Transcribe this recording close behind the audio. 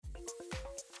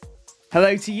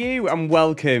Hello to you and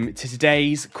welcome to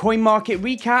today's Coin Market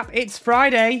Recap. It's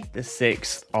Friday, the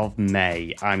 6th of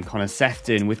May. I'm Connor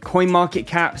Sefton with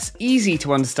CoinMarketCap's easy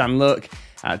to understand look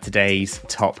at today's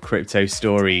top crypto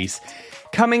stories.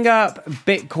 Coming up,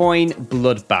 Bitcoin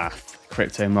bloodbath,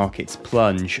 crypto markets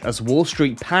plunge as Wall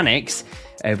Street panics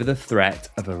over the threat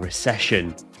of a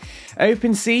recession.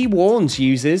 OpenSea warns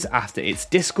users after its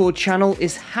Discord channel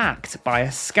is hacked by a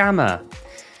scammer.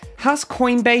 Has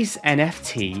Coinbase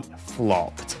NFT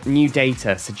flopped? New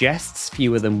data suggests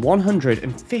fewer than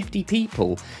 150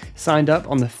 people signed up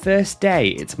on the first day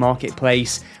its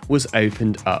marketplace was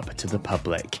opened up to the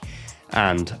public.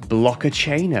 And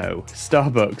Blockchaino,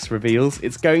 Starbucks reveals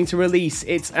it's going to release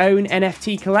its own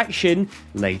NFT collection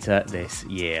later this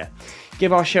year.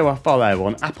 Give our show a follow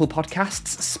on Apple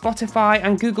Podcasts, Spotify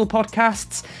and Google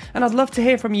Podcasts, and I'd love to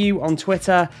hear from you on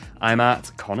Twitter. I'm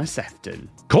at Connor Sefton.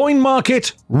 Coin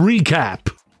Market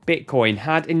Recap. Bitcoin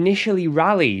had initially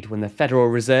rallied when the Federal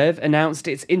Reserve announced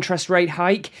its interest rate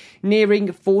hike, nearing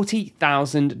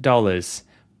 $40,000.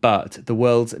 But the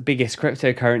world's biggest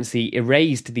cryptocurrency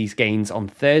erased these gains on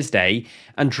Thursday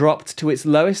and dropped to its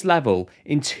lowest level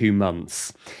in 2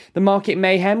 months. The market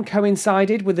mayhem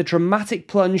coincided with a dramatic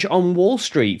plunge on Wall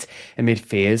Street amid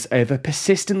fears over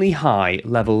persistently high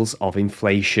levels of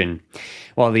inflation.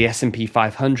 While the S&P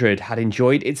 500 had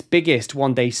enjoyed its biggest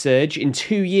one-day surge in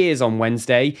 2 years on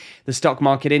Wednesday, the stock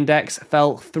market index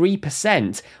fell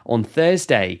 3% on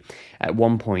Thursday. At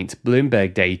one point,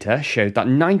 Bloomberg data showed that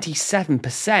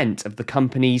 97% of the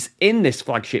companies in this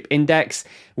flagship index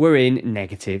were in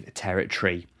negative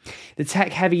territory. The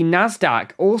tech-heavy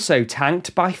Nasdaq also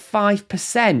tanked by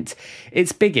 5%,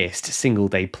 its biggest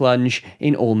single-day plunge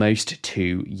in almost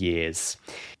 2 years.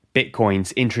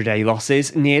 Bitcoin's intraday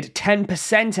losses neared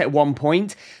 10% at one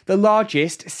point, the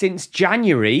largest since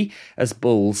January, as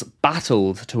bulls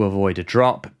battled to avoid a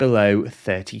drop below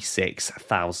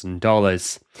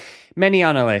 $36,000. Many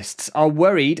analysts are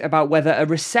worried about whether a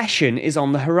recession is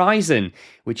on the horizon,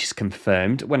 which is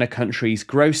confirmed when a country's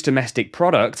gross domestic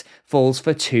product falls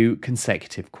for 2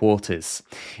 consecutive quarters.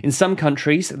 In some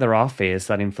countries, there are fears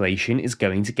that inflation is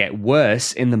going to get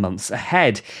worse in the months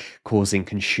ahead, causing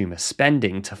consumer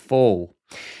spending to fall.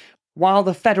 While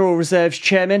the Federal Reserve's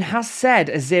chairman has said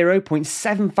a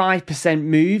 0.75%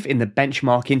 move in the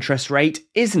benchmark interest rate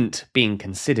isn't being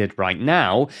considered right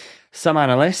now, some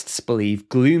analysts believe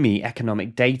gloomy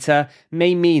economic data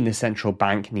may mean the central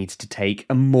bank needs to take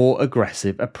a more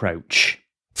aggressive approach.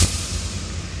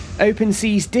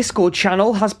 OpenSea's Discord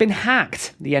channel has been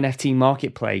hacked. The NFT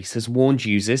marketplace has warned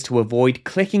users to avoid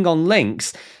clicking on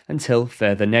links until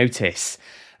further notice.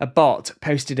 A bot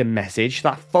posted a message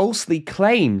that falsely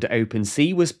claimed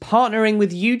OpenSea was partnering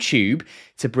with YouTube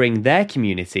to bring their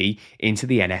community into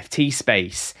the NFT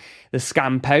space. The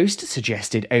scam post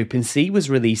suggested OpenSea was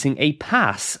releasing a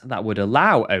pass that would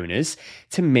allow owners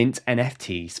to mint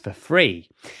NFTs for free.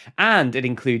 And it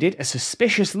included a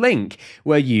suspicious link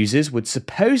where users would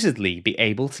supposedly be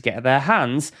able to get their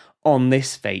hands on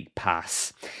this fake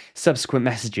pass. Subsequent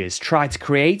messages tried to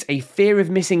create a fear of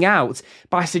missing out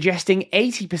by suggesting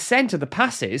 80% of the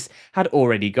passes had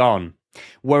already gone.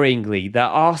 Worryingly, there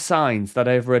are signs that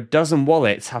over a dozen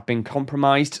wallets have been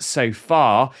compromised so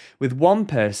far, with one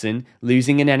person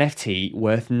losing an NFT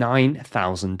worth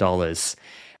 $9,000.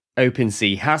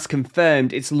 OpenSea has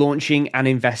confirmed it's launching an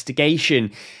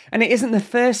investigation, and it isn't the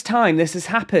first time this has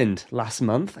happened. Last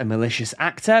month, a malicious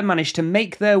actor managed to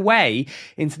make their way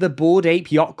into the Bored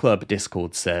Ape Yacht Club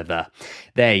Discord server.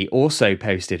 They also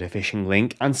posted a phishing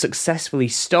link and successfully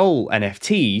stole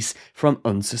NFTs from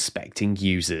unsuspecting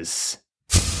users.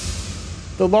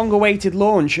 The long-awaited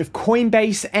launch of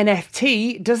Coinbase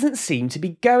NFT doesn't seem to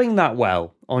be going that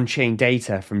well. On-chain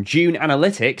data from June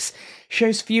Analytics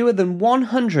shows fewer than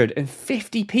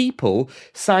 150 people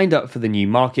signed up for the new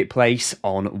marketplace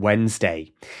on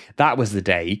Wednesday. That was the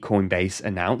day Coinbase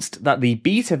announced that the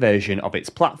beta version of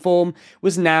its platform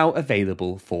was now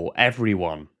available for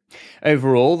everyone.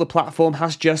 Overall, the platform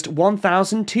has just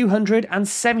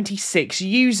 1,276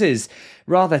 users,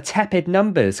 rather tepid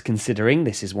numbers considering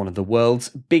this is one of the world's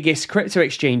biggest crypto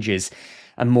exchanges,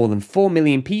 and more than 4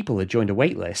 million people have joined a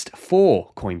waitlist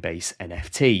for Coinbase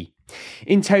NFT.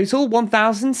 In total,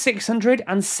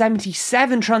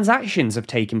 1,677 transactions have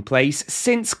taken place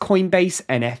since Coinbase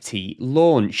NFT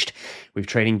launched, with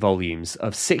trading volumes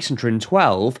of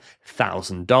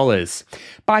 $612,000.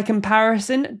 By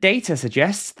comparison, data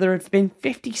suggests there have been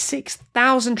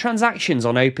 56,000 transactions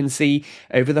on OpenSea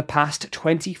over the past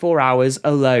 24 hours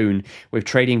alone, with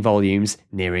trading volumes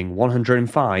nearing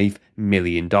 $105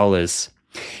 million.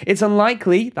 It's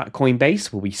unlikely that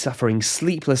Coinbase will be suffering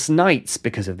sleepless nights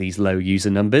because of these low user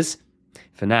numbers.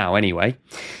 For now, anyway.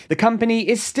 The company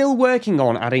is still working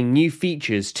on adding new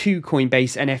features to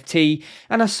Coinbase NFT,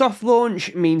 and a soft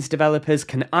launch means developers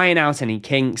can iron out any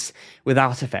kinks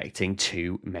without affecting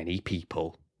too many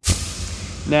people.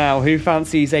 Now, who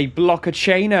fancies a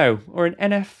Blockchaino or an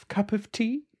NF cup of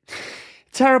tea?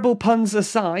 Terrible puns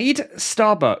aside,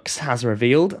 Starbucks has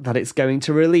revealed that it's going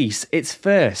to release its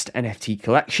first NFT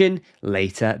collection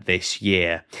later this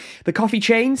year. The coffee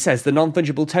chain says the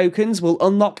non-fungible tokens will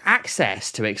unlock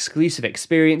access to exclusive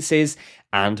experiences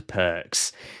and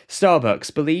perks.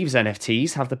 Starbucks believes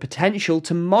NFTs have the potential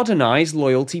to modernize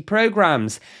loyalty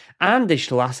programs, and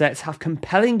digital assets have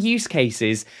compelling use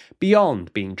cases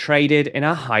beyond being traded in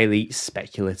a highly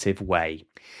speculative way.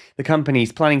 The company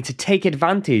is planning to take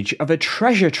advantage of a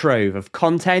treasure trove of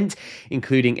content,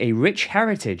 including a rich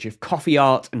heritage of coffee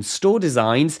art and store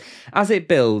designs, as it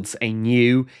builds a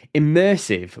new,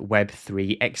 immersive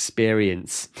Web3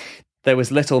 experience. There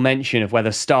was little mention of whether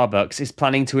Starbucks is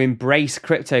planning to embrace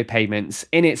crypto payments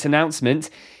in its announcement.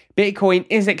 Bitcoin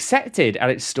is accepted at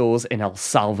its stores in El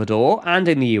Salvador and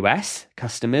in the US.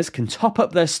 Customers can top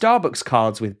up their Starbucks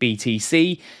cards with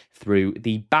BTC through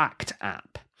the Backed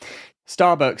app.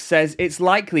 Starbucks says it's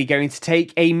likely going to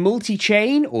take a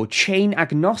multi-chain or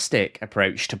chain-agnostic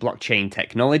approach to blockchain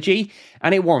technology,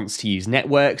 and it wants to use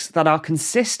networks that are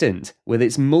consistent with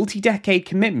its multi-decade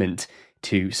commitment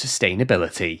to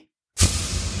sustainability.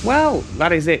 Well,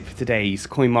 that is it for today's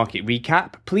Coin Market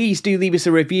Recap. Please do leave us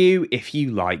a review if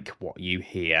you like what you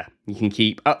hear. You can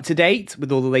keep up to date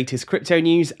with all the latest crypto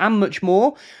news and much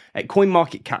more at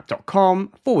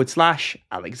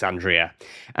coinmarketcap.com/Alexandria.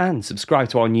 And subscribe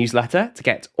to our newsletter to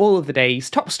get all of the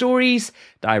day's top stories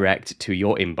direct to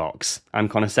your inbox. I'm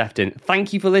Connor Sefton.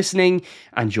 Thank you for listening,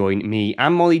 and join me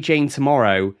and Molly Jane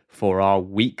tomorrow for our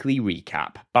weekly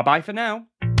recap. Bye-bye for now.